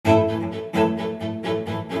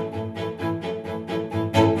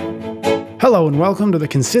Hello and welcome to the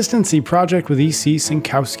Consistency Project with E.C.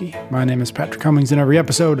 Synkowski. My name is Patrick Cummings. In every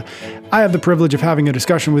episode, I have the privilege of having a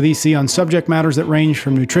discussion with E.C. on subject matters that range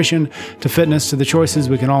from nutrition to fitness to the choices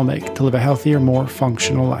we can all make to live a healthier, more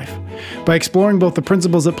functional life. By exploring both the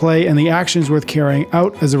principles at play and the actions worth carrying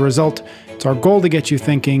out as a result, it's our goal to get you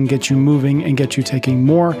thinking, get you moving, and get you taking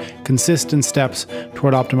more consistent steps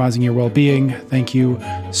toward optimizing your well-being. Thank you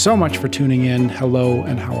so much for tuning in. Hello,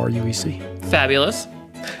 and how are you, E.C.? Fabulous.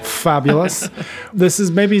 This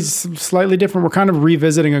is maybe slightly different. We're kind of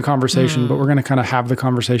revisiting a conversation, but we're going to kind of have the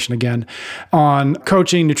conversation again on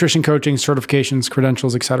coaching, nutrition coaching, certifications,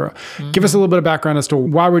 credentials, etc. Give us a little bit of background as to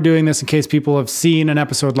why we're doing this in case people have seen an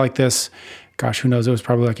episode like this. Gosh, who knows? It was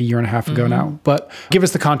probably like a year and a half ago now. But give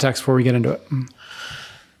us the context before we get into it.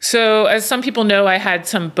 So as some people know, I had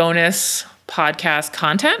some bonus podcast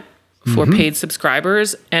content for paid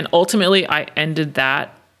subscribers. And ultimately, I ended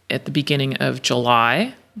that at the beginning of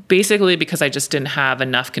July, basically because I just didn't have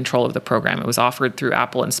enough control of the program. It was offered through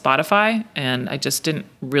Apple and Spotify, and I just didn't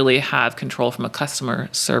really have control from a customer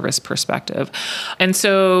service perspective. And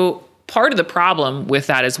so part of the problem with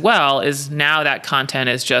that as well is now that content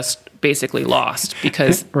is just basically lost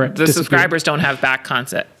because the subscribers don't have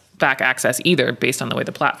back access either based on the way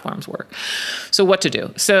the platforms work. So what to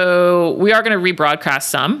do? So we are going to rebroadcast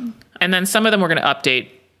some, and then some of them we're going to update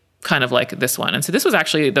kind of like this one. And so this was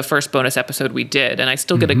actually the first bonus episode we did, and I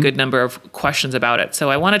still get a good number of questions about it.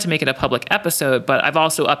 So I wanted to make it a public episode, but I've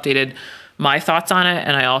also updated my thoughts on it,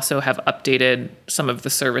 and I also have updated some of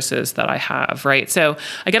the services that I have, right? So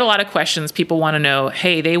I get a lot of questions. People want to know,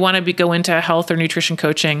 hey, they want to go into health or nutrition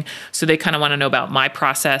coaching, so they kind of want to know about my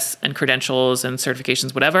process and credentials and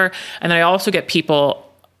certifications, whatever. And then I also get people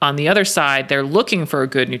on the other side, they're looking for a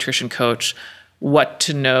good nutrition coach, what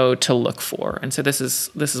to know to look for. And so this is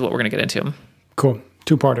what we're going to get into. Cool.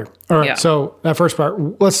 Two-parter. All right. Yeah. So that first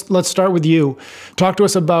part, let's start with you. Talk to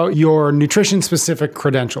us about your nutrition-specific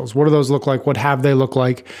credentials. What do those look like? What have they look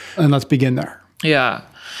like? And let's begin there. Yeah.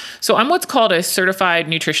 So I'm what's called a certified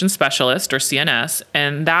nutrition specialist, or CNS,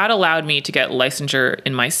 and that allowed me to get licensure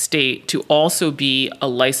in my state to also be a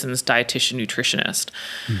licensed dietitian nutritionist.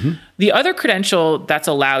 The other credential that's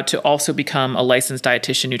allowed to also become a licensed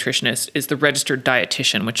dietitian nutritionist is the registered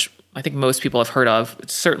dietitian, which I think most people have heard of,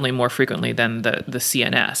 certainly more frequently than the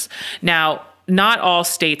CNS. Now, not all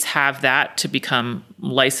states have that to become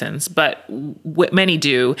licensed, but many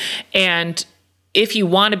do. And if you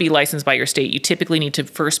want to be licensed by your state, you typically need to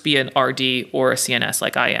first be an RD or a CNS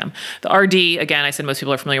like I am. The RD, again, I said most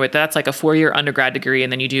people are familiar with, that's like a 4-year undergrad degree,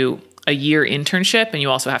 and then you do a year internship, and you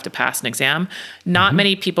also have to pass an exam. Not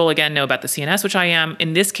many people, again, know about the CNS, which I am.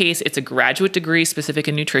 In this case, it's a graduate degree specific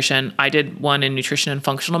in nutrition. I did one in nutrition and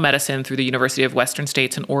functional medicine through the University of Western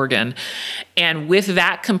States in Oregon. And with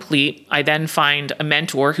that complete, I then find a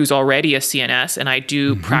mentor who's already a CNS, and I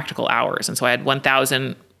do practical hours. And so I had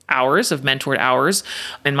 1,000 hours of mentored hours.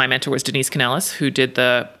 And my mentor was Denise Canellis, who did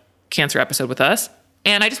the cancer episode with us.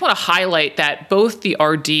 And I just want to highlight that both the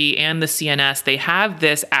RD and the CNS, they have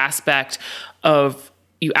this aspect of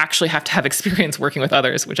you actually have to have experience working with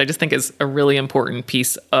others, which I just think is a really important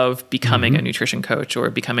piece of becoming a nutrition coach or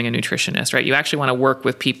becoming a nutritionist, right? You actually want to work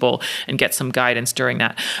with people and get some guidance during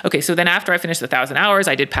that. Okay, so then after I finished the 1,000 hours,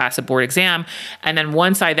 I did pass a board exam. And then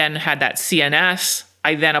once I then had that CNS,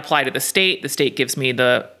 I then apply to the state. The state gives me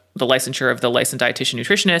the licensure of the licensed dietitian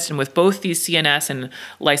nutritionist. And with both these CNS and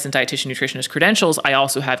licensed dietitian nutritionist credentials, I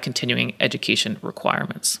also have continuing education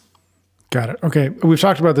requirements. Got it. Okay. We've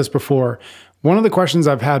talked about this before. One of the questions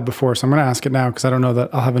I've had before, so I'm going to ask it now because I don't know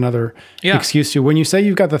that I'll have another excuse to. When you say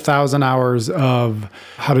you've got the 1,000 hours of,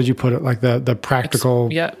 how did you put it? Like the practical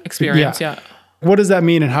experience. Yeah. What does that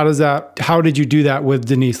mean? And how did you do that with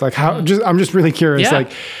Denise? Like I'm just really curious. Yeah.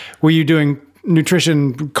 Like, were you doing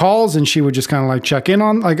nutrition calls and she would just kind of like check in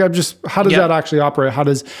on, like, how does that actually operate? How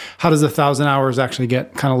does the 1,000 hours actually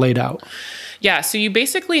get kind of laid out? Yeah. So you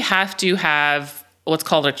basically have to have what's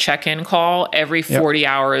called a check-in call every 40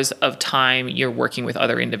 hours of time you're working with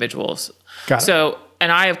other individuals. Got it. So,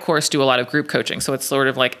 and I, of course, do a lot of group coaching. So it's sort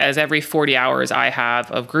of like as every 40 hours I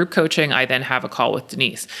have of group coaching, I then have a call with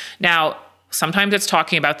Denise. Now, sometimes it's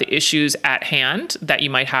talking about the issues at hand that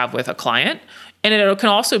you might have with a client. And it can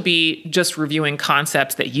also be just reviewing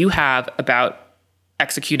concepts that you have about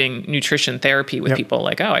executing nutrition therapy with people.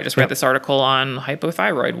 Like, oh, I just read this article on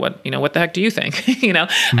hypothyroid. What the heck do you think? And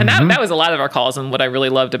that was a lot of our calls and what I really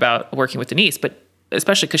loved about working with Denise, but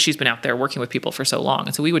especially because she's been out there working with people for so long.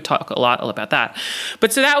 And so we would talk a lot about that.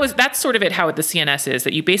 But so that's sort of it, how the CNS is,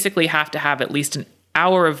 that you basically have to have at least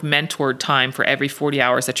hour of mentored time for every 40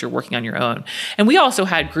 hours that you're working on your own. And we also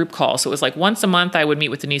had group calls. So it was like once a month I would meet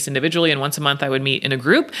with Denise individually, and once a month I would meet in a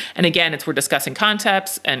group. And again, we're discussing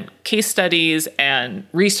concepts and case studies and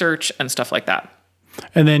research and stuff like that.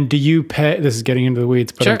 And then do you pay, this is getting into the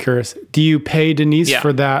weeds, but Sure. I'm curious, do you pay Denise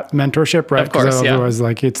for that mentorship, right? Of course, yeah. Otherwise,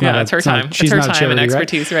 like, it's not, it's her time. It's her time and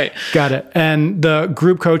expertise, right? Got it. And the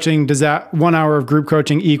group coaching, does that 1 hour of group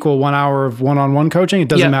coaching equal 1 hour of one-on-one coaching? It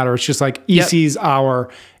doesn't matter. It's just like EC's hour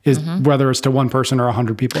is whether it's to one person or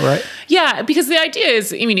 100 people, right? Yeah, because the idea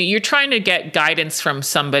is, I mean, you're trying to get guidance from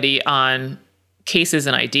somebody on cases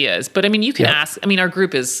and ideas. But I mean, you can ask, I mean, our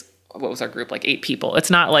group is, what was our group? Like 8 people. It's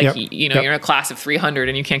not like, you're in a class of 300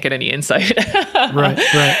 and you can't get any insight. Right.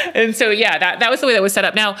 And so, that was the way that was set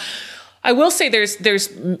up. Now, I will say there's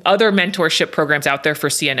other mentorship programs out there for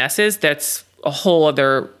CNSs. That's a whole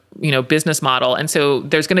other, business model. And so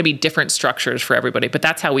there's going to be different structures for everybody, but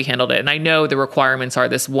that's how we handled it. And I know the requirements are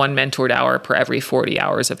this 1 mentored hour per every 40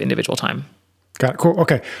 hours of individual time. Got it. Cool.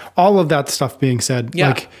 Okay. All of that stuff being said,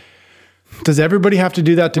 like, does everybody have to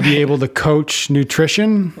do that to be able to coach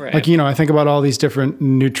nutrition? Right. Like, I think about all these different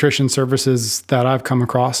nutrition services that I've come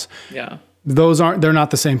across. Yeah. They're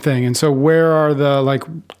not the same thing. And so where are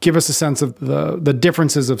give us a sense of the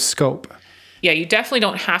differences of scope. Yeah, you definitely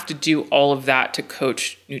don't have to do all of that to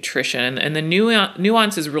coach nutrition. And the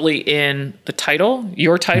nuance is really in the title,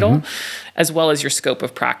 your title, as well as your scope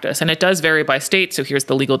of practice. And it does vary by state. So here's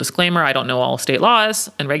the legal disclaimer. I don't know all state laws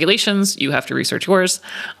and regulations. You have to research yours.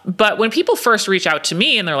 But when people first reach out to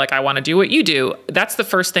me and they're like, I want to do what you do, that's the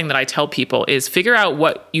first thing that I tell people is figure out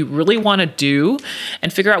what you really want to do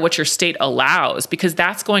and figure out what your state allows, because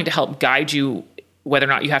that's going to help guide you whether or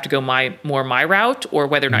not you have to go my route or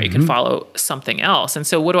whether or not you can follow something else. And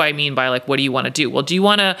so what do I mean by what do you want to do? Well, do you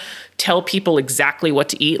want to tell people exactly what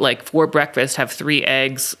to eat? Like for breakfast, have 3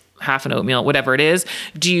 eggs, half an oatmeal, whatever it is.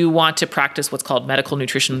 Do you want to practice what's called medical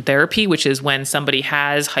nutrition therapy, which is when somebody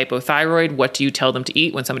has hypothyroid, what do you tell them to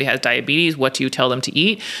eat? When somebody has diabetes, what do you tell them to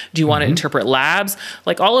eat? Do you want to interpret labs?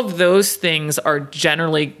 All of those things are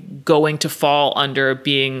generally going to fall under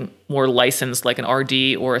being more licensed, like an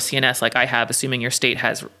RD or a CNS like I have, assuming your state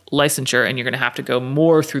has licensure, and you're going to have to go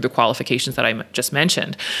more through the qualifications that I just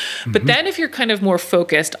mentioned. But then if you're kind of more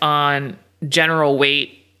focused on general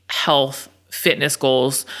weight, health, fitness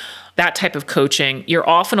goals, that type of coaching, you're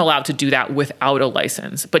often allowed to do that without a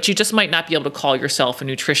license, but you just might not be able to call yourself a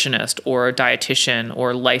nutritionist or a dietitian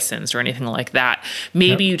or licensed or anything like that.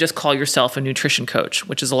 Maybe you just call yourself a nutrition coach,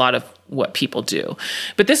 which is a lot of what people do.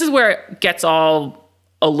 But this is where it gets all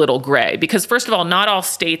a little gray, because first of all, not all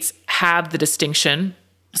states have the distinction.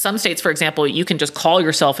 Some states, for example, you can just call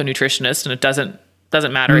yourself a nutritionist and it doesn't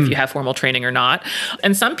matter if you have formal training or not.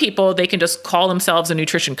 And some people, they can just call themselves a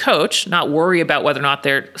nutrition coach, not worry about whether or not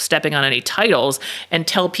they're stepping on any titles, and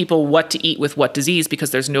tell people what to eat with what disease,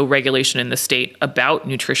 because there's no regulation in the state about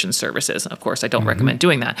nutrition services. Of course, I don't recommend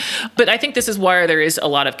doing that. But I think this is why there is a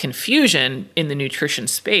lot of confusion in the nutrition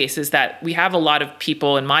space, is that we have a lot of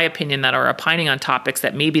people, in my opinion, that are opining on topics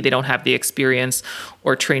that maybe they don't have the experience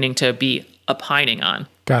or training to be opining on.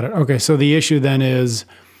 Got it. Okay. So the issue then is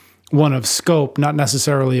one of scope, not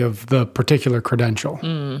necessarily of the particular credential.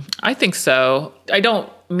 I think so. I don't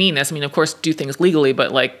mean this. I mean, of course, do things legally,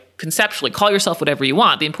 but conceptually, call yourself whatever you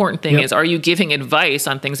want. The important thing is, are you giving advice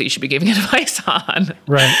on things that you should be giving advice on?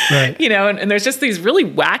 Right. And there's just these really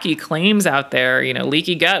wacky claims out there,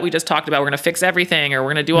 leaky gut, we just talked about, we're going to fix everything, or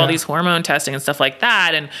we're going to do all these hormone testing and stuff like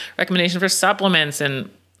that, and recommendation for supplements and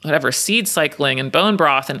whatever, seed cycling and bone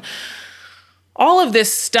broth and all of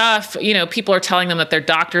this stuff. People are telling them that they're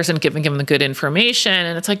doctors and giving them the good information.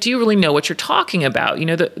 And it's like, do you really know what you're talking about?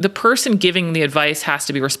 The person giving the advice has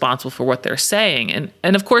to be responsible for what they're saying.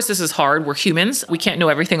 And of course, this is hard. We're humans. We can't know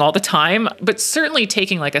everything all the time. But certainly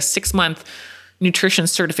taking a 6-month nutrition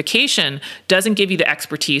certification doesn't give you the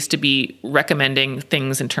expertise to be recommending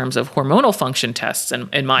things in terms of hormonal function tests,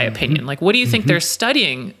 in my opinion. What do you think they're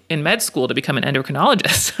studying in med school to become an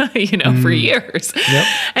endocrinologist, for years? Yep.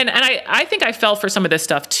 And I think I fell for some of this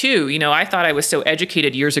stuff too. I thought I was so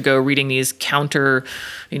educated years ago reading these counter,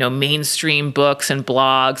 mainstream books and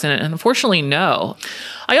blogs. And unfortunately, no.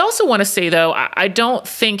 I also want to say, though, I don't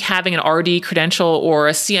think having an RD credential or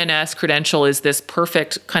a CNS credential is this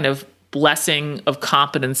perfect kind of blessing of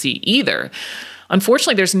competency either.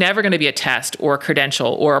 Unfortunately, there's never going to be a test or a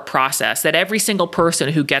credential or a process that every single person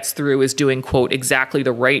who gets through is doing, quote, exactly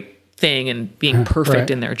the right thing and being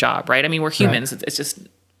perfect in their job, right? I mean, we're humans. It's just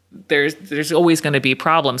there's always going to be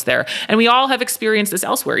problems there. And we all have experienced this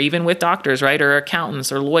elsewhere, even with doctors, right? Or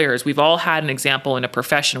accountants or lawyers. We've all had an example in a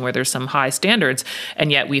profession where there's some high standards,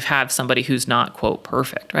 and yet we've had somebody who's not, quote,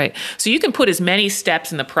 perfect, right? So you can put as many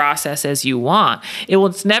steps in the process as you want.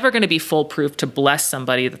 It's never going to be foolproof to bless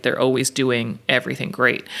somebody that they're always doing everything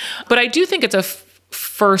great. But I do think it's a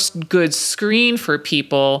first good screen for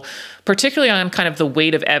people, particularly on kind of the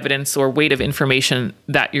weight of evidence or weight of information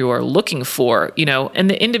that you are looking for, and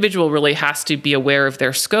the individual really has to be aware of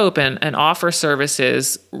their scope and offer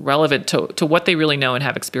services relevant to what they really know and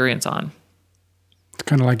have experience on. It's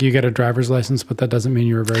kind of like you get a driver's license, but that doesn't mean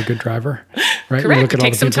you're a very good driver, right? Correct. It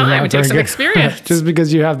takes some time. It takes some experience. Just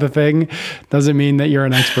because you have the thing doesn't mean that you're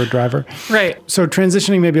an expert driver. Right. So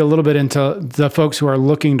transitioning maybe a little bit into the folks who are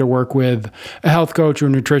looking to work with a health coach or a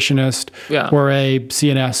nutritionist or a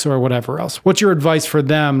CNS or whatever else. What's your advice for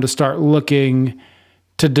them to start looking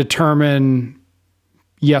to determine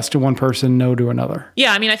yes to one person, no to another?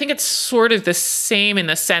 Yeah. I mean, I think it's sort of the same in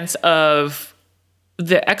the sense of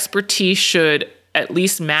the expertise should at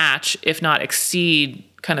least match, if not exceed,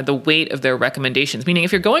 kind of the weight of their recommendations. Meaning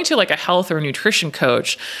if you're going to like a health or nutrition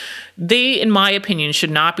coach, they, in my opinion,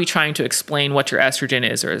 should not be trying to explain what your estrogen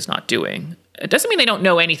is or is not doing. It doesn't mean they don't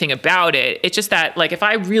know anything about it. It's just that, like, if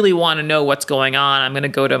I really want to know what's going on, I'm going to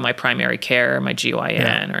go to my primary care, my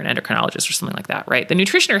GYN, or an endocrinologist or something like that, right? The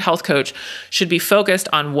nutrition or health coach should be focused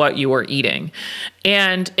on what you are eating.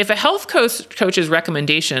 And if a health coach's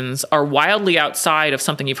recommendations are wildly outside of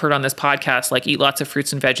something you've heard on this podcast, like eat lots of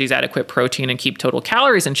fruits and veggies, adequate protein, and keep total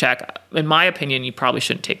calories in check, in my opinion, you probably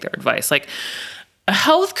shouldn't take their advice. Like, a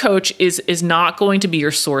health coach is not going to be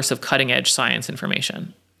your source of cutting edge science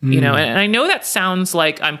information. And I know that sounds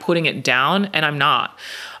like I'm putting it down, and I'm not.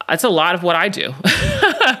 That's a lot of what I do.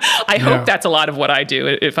 I hope that's a lot of what I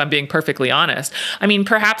do, if I'm being perfectly honest. I mean,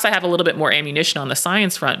 perhaps I have a little bit more ammunition on the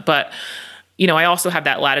science front, but, I also have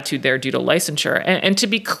that latitude there due to licensure. And to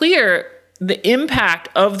be clear, the impact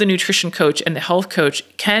of the nutrition coach and the health coach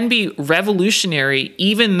can be revolutionary,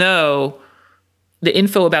 even though the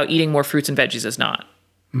info about eating more fruits and veggies is not.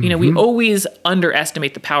 We always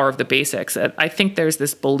underestimate the power of the basics. I think there's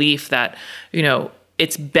this belief that,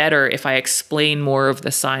 it's better if I explain more of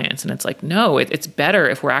the science. And it's like, no, it's better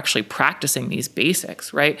if we're actually practicing these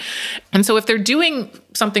basics, right? And so if they're doing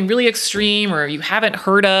something really extreme or you haven't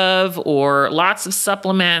heard of, or lots of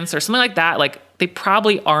supplements or something like that, like, they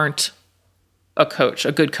probably aren't a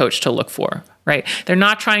good coach to look for, right? They're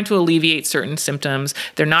not trying to alleviate certain symptoms.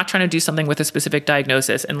 They're not trying to do something with a specific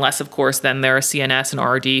diagnosis, unless, of course, then they're a CNS and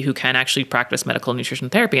RD who can actually practice medical nutrition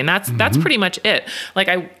therapy. And that's pretty much it. Like,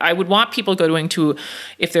 I would want people going to,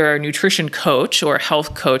 if they're a nutrition coach or a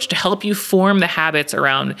health coach, to help you form the habits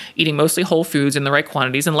around eating mostly whole foods in the right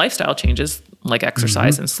quantities and lifestyle changes like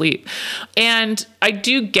exercise and sleep. And I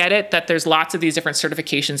do get it that there's lots of these different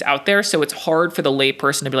certifications out there. So it's hard for the lay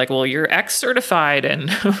person to be like, well, you're X certified,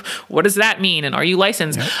 and what does that mean? And are you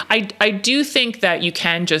licensed? Yeah. I do think that you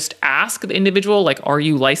can just ask the individual, like, are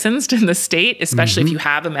you licensed in the state, especially if you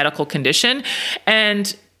have a medical condition?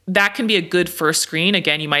 And that can be a good first screen.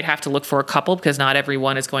 Again, you might have to look for a couple because not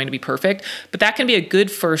everyone is going to be perfect, but that can be a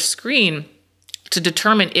good first screen to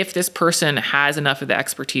determine if this person has enough of the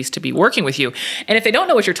expertise to be working with you. And if they don't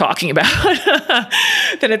know what you're talking about,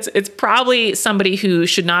 then it's probably somebody who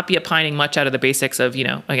should not be opining much out of the basics of,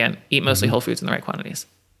 again, eat mostly whole foods in the right quantities.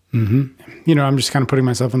 I'm just kind of putting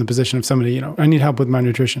myself in the position of somebody, I need help with my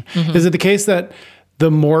nutrition. Is it the case that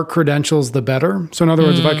the more credentials, the better? So in other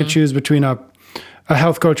words, if I could choose between a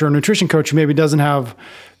health coach or a nutrition coach who maybe doesn't have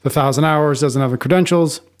the 1,000 hours, doesn't have the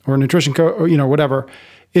credentials, or a nutrition coach, or, whatever,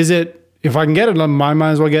 is it, if I can get it, I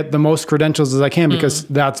might as well get the most credentials as I can because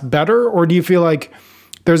that's better? Or do you feel like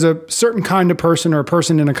there's a certain kind of person or a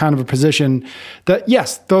person in a kind of a position that,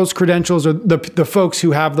 yes, those credentials or the folks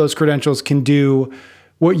who have those credentials can do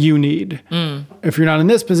what you need? If you're not in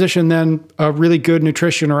this position, then a really good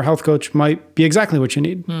nutrition or a health coach might be exactly what you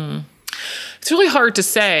need. It's really hard to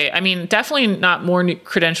say. I mean, definitely not more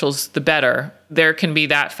credentials, the better. There can be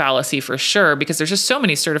that fallacy for sure, because there's just so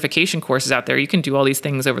many certification courses out there. You can do all these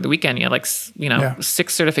things over the weekend. You have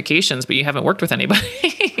 6 certifications, but you haven't worked with anybody.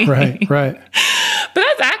 Right. But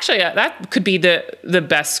that's actually, that could be the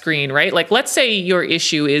best screen, right? Like, let's say your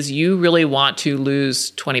issue is you really want to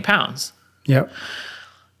lose 20 pounds. Yep.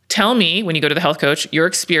 Tell me, when you go to the health coach, your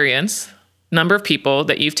experience, number of people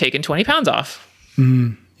that you've taken 20 pounds off.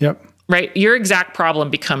 Yep. Right? Your exact problem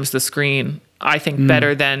becomes the screen, I think,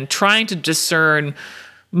 better than trying to discern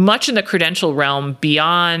much in the credential realm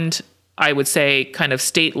beyond, I would say, kind of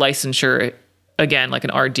state licensure, again, like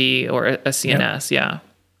an RD or a CNS. Yep. Yeah.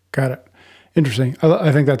 Got it. Interesting.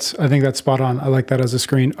 I think that's spot on. I like that as a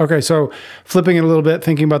screen. Okay, so flipping it a little bit,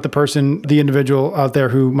 thinking about the person, the individual out there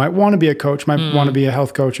who might want to be a coach, might want to be a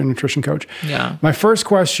health coach, a nutrition coach. Yeah. My first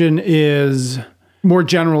question is more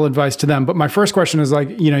general advice to them, but my first question is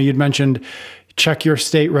like, you'd mentioned check your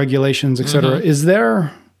state regulations, et cetera. Is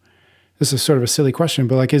there, this is sort of a silly question,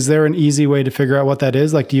 but like, is there an easy way to figure out what that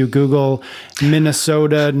is? Like, do you Google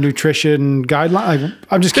Minnesota nutrition guideline? Like,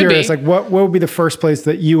 I'm just curious, like what would be the first place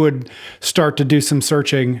that you would start to do some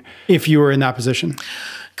searching if you were in that position?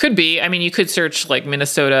 Could be. I mean, you could search like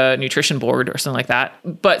Minnesota Nutrition Board or something like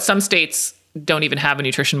that, but some states don't even have a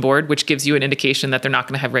nutrition board, which gives you an indication that they're not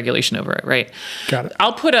going to have regulation over it, right? Got it.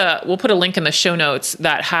 We'll put a link in the show notes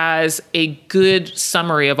that has a good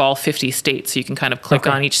summary of all 50 states. So you can kind of click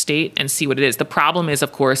on each state and see what it is. The problem is,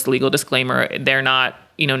 of course, the legal disclaimer, they're not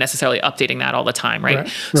necessarily updating that all the time, right?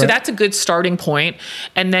 So that's a good starting point.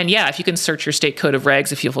 And then, if you can search your state code of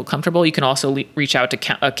regs, if you feel comfortable, you can also reach out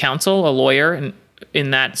to a counsel, a lawyer, and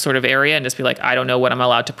in that sort of area and just be like, I don't know what I'm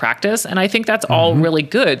allowed to practice. And I think that's all really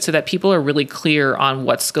good so that people are really clear on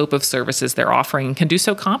what scope of services they're offering and can do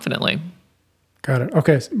so confidently. Got it.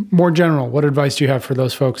 Okay. More general, what advice do you have for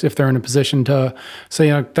those folks if they're in a position to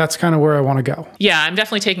say, that's kind of where I want to go? Yeah, I'm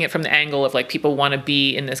definitely taking it from the angle of like people want to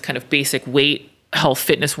be in this kind of basic weight health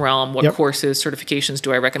fitness realm. What courses, certifications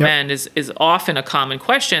do I recommend is often a common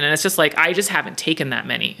question. And it's just like, I just haven't taken that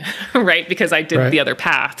many, right? Because I did the other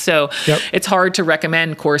path. So it's hard to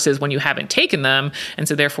recommend courses when you haven't taken them. And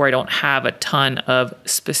so therefore I don't have a ton of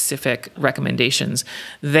specific recommendations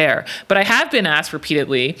there. But I have been asked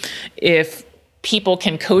repeatedly if people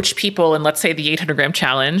can coach people in, let's say, the 800 gram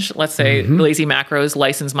challenge, let's say Lazy Macros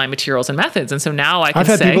license my materials and methods. And so now I can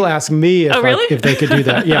say... I've had people ask me if they could do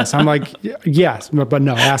that. Yes. I'm like, yes, but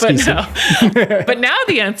no, ask EC. No. But now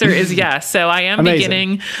the answer is yes. So I am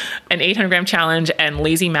beginning an 800 gram challenge and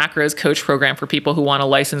Lazy Macros coach program for people who want to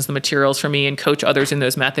license the materials from me and coach others in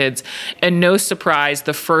those methods. And no surprise,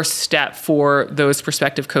 the first step for those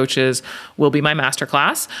prospective coaches will be my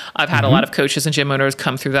masterclass. I've had a lot of coaches and gym owners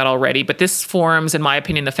come through that already, but this forms, in my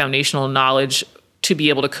opinion, the foundational knowledge to be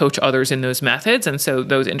able to coach others in those methods. And so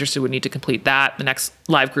those interested would need to complete that. The next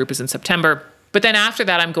live group is in September. But then after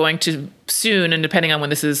that, I'm going to soon, and depending on when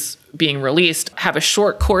this is being released, have a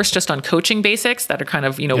short course just on coaching basics that are kind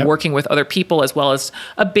of, working with other people, as well as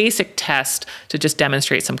a basic test to just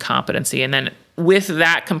demonstrate some competency. And then with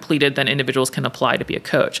that completed, then individuals can apply to be a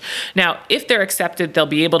coach. Now, if they're accepted, they'll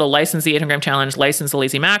be able to license the 800 gram challenge, license the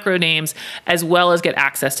Lazy Macro names, as well as get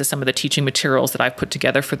access to some of the teaching materials that I've put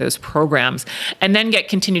together for those programs, and then get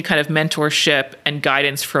continued kind of mentorship and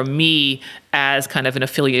guidance from me as kind of an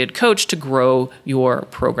affiliated coach to grow your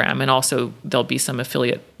program. And also there'll be some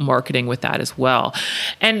affiliate marketing with that as well.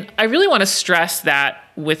 And I really want to stress that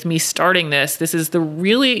with me starting this is the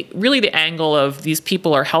really the angle of these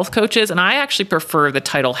people are health coaches. And I actually prefer the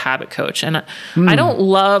title habit coach. And I don't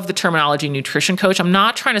love the terminology nutrition coach. I'm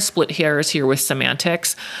not trying to split hairs here with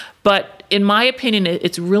semantics, but in my opinion,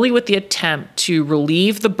 it's really with the attempt to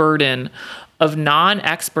relieve the burden of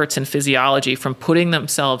non-experts in physiology from putting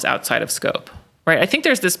themselves outside of scope, right? I think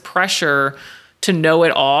there's this pressure to know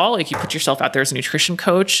it all. Like you put yourself out there as a nutrition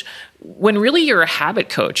coach, when really you're a habit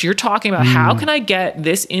coach. You're talking about how can I get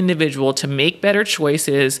this individual to make better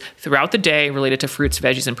choices throughout the day related to fruits,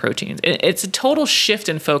 veggies, and proteins. It's a total shift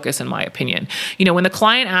in focus, in my opinion. When the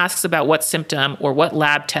client asks about what symptom or what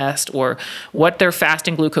lab test or what their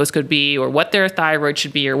fasting glucose could be or what their thyroid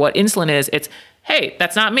should be or what insulin is, it's, hey,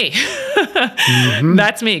 that's not me.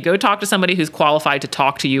 That's me. Go talk to somebody who's qualified to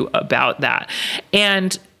talk to you about that.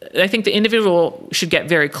 And I think the individual should get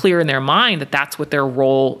very clear in their mind that that's what their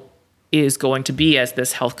role is going to be as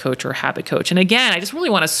this health coach or habit coach. And again, I just really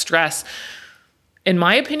want to stress, in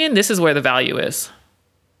my opinion, this is where the value is.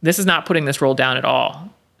 This is not putting this role down at all.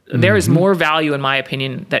 There is more value, in my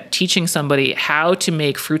opinion, that teaching somebody how to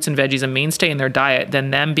make fruits and veggies a mainstay in their diet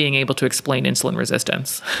than them being able to explain insulin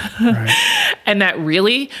resistance. Right. And that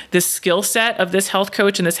really, this skill set of this health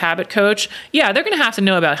coach and this habit coach, they're going to have to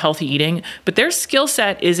know about healthy eating, but their skill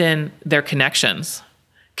set is in their connections.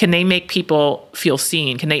 Can they make people feel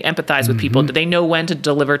seen? Can they empathize with people? Do they know when to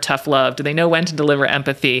deliver tough love? Do they know when to deliver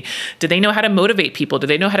empathy? Do they know how to motivate people? Do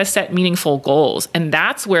they know how to set meaningful goals? And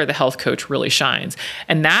that's where the health coach really shines.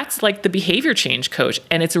 And that's like the behavior change coach.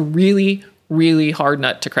 And it's a really, really hard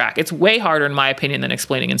nut to crack. It's way harder, in my opinion, than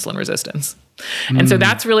explaining insulin resistance. And so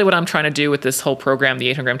that's really what I'm trying to do with this whole program, the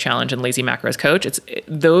 800 gram challenge and Lazy Macros coach.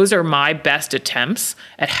 Those are my best attempts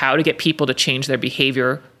at how to get people to change their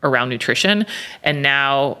behavior around nutrition. And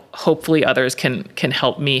now hopefully others can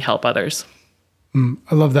help me help others.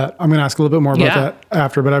 I love that. I'm going to ask a little bit more about that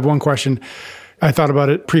after, but I have one question. I thought about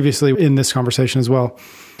it previously in this conversation as well,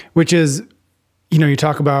 which is, you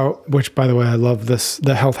talk about, which by the way, I love this,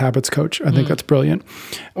 the health habits coach. I think that's brilliant.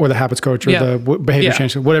 Or the habits coach or the behavior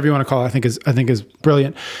change, whatever you want to call it, I think is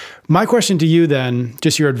brilliant. My question to you then,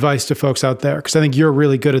 just your advice to folks out there, because I think you're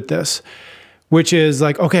really good at this, which is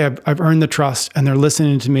like, okay, I've earned the trust and they're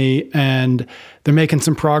listening to me and they're making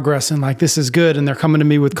some progress and like, this is good. And they're coming to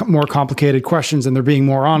me with more complicated questions and they're being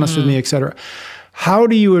more honest with me, et cetera. How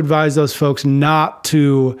do you advise those folks not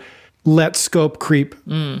to let scope creep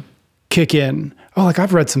kick in? Oh, like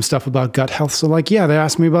I've read some stuff about gut health. So like, yeah, they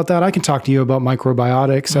asked me about that. I can talk to you about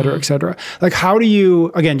microbiota, et cetera, et cetera. Like, how do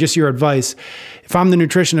you, again, just your advice, if I'm the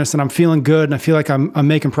nutritionist and I'm feeling good and I feel like I'm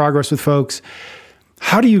making progress with folks,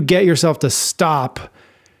 how do you get yourself to stop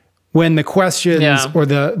when the questions or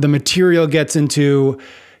the material gets into,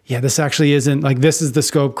 this actually isn't, like, this is the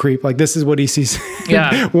scope creep. Like, this is what EC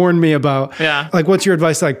warned me about. Yeah. Like, what's your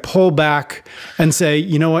advice? Like, pull back and say,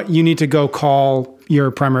 you know what? You need to go call your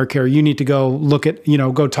primary care. You need to go look at,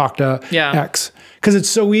 go talk to X. Because it's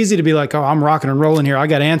so easy to be like, oh, I'm rocking and rolling here. I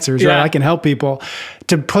got answers, right? I can help people.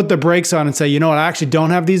 To put the brakes on and say, you know what? I actually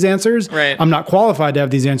don't have these answers. Right. I'm not qualified to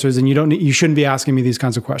have these answers, and you shouldn't be asking me these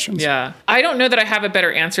kinds of questions. Yeah. I don't know that I have a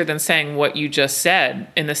better answer than saying what you just said,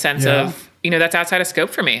 in the sense of, that's outside of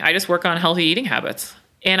scope for me. I just work on healthy eating habits.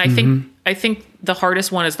 And I think the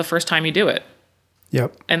hardest one is the first time you do it.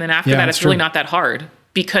 Yep. And then after that, it's really not that hard,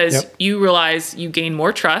 because you realize you gain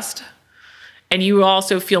more trust. And you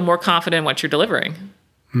also feel more confident in what you're delivering.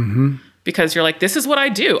 Because you're like, this is what I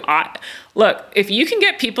do. Look, if you can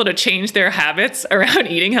get people to change their habits around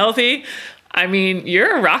eating healthy, I mean,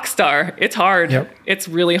 you're a rock star. It's hard. Yep. It's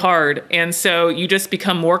really hard. And so you just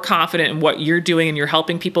become more confident in what you're doing and you're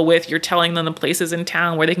helping people with. You're telling them the places in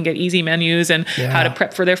town where they can get easy menus and how to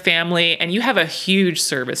prep for their family. And you have a huge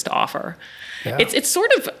service to offer. Yeah.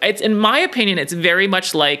 It's in my opinion, it's very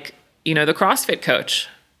much like, the CrossFit coach.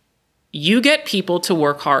 You get people to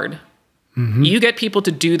work hard. You get people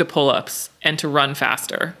to do the pull-ups and to run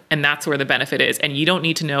faster. And that's where the benefit is. And you don't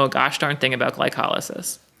need to know a gosh darn thing about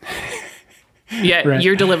glycolysis. Yet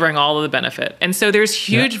you're delivering all of the benefit. And so there's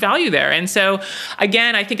huge value there. And so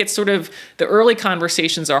again, I think it's sort of, the early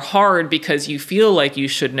conversations are hard because you feel like you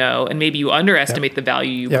should know, and maybe you underestimate the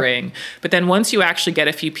value you bring. But then once you actually get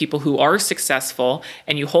a few people who are successful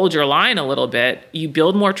and you hold your line a little bit, you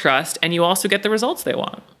build more trust and you also get the results they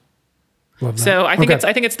want. So I think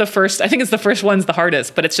it's the first one's the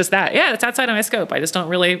hardest, but it's just that, it's outside of my scope. I just don't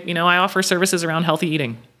really, I offer services around healthy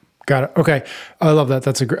eating. Got it. Okay. I love that.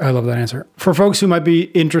 I love that answer. For folks who might be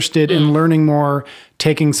interested in learning more,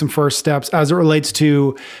 taking some first steps as it relates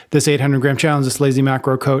to this 800-gram challenge, this Lazy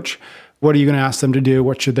Macro Coach, what are you going to ask them to do?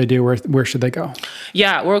 What should they do? Where should they go?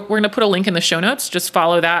 Yeah, we're going to put a link in the show notes. Just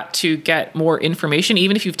follow that to get more information.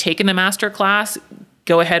 Even if you've taken the master class,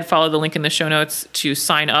 go ahead, follow the link in the show notes to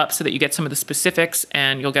sign up so that you get some of the specifics,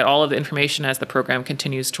 and you'll get all of the information as the program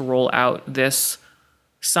continues to roll out this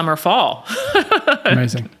summer, fall.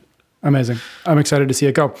 Amazing. I'm excited to see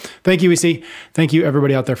it go. Thank you, EC. Thank you,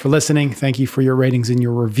 everybody out there, for listening. Thank you for your ratings and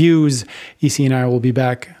your reviews. EC and I will be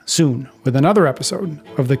back soon with another episode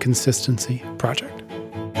of The Consistency Project.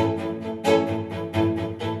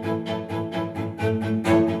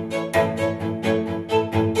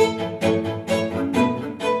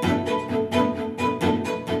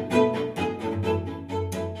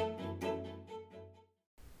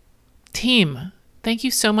 Team, thank you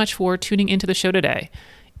so much for tuning into the show today.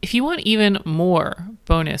 If you want even more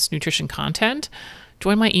bonus nutrition content,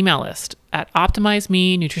 join my email list at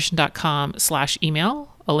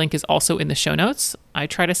optimizeme.nutrition.com/email. A link is also in the show notes. I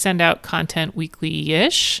try to send out content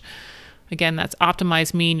weekly-ish. Again, that's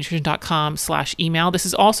optimizeme.nutrition.com/email. This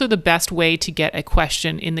is also the best way to get a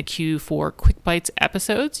question in the queue for Quick Bites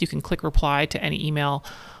episodes. You can click reply to any email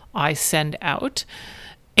I send out.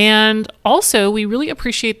 And also, we really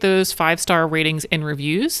appreciate those 5-star ratings and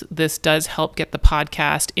reviews. This does help get the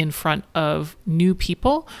podcast in front of new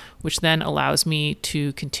people, which then allows me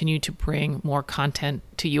to continue to bring more content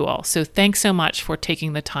to you all. So thanks so much for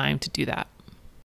taking the time to do that.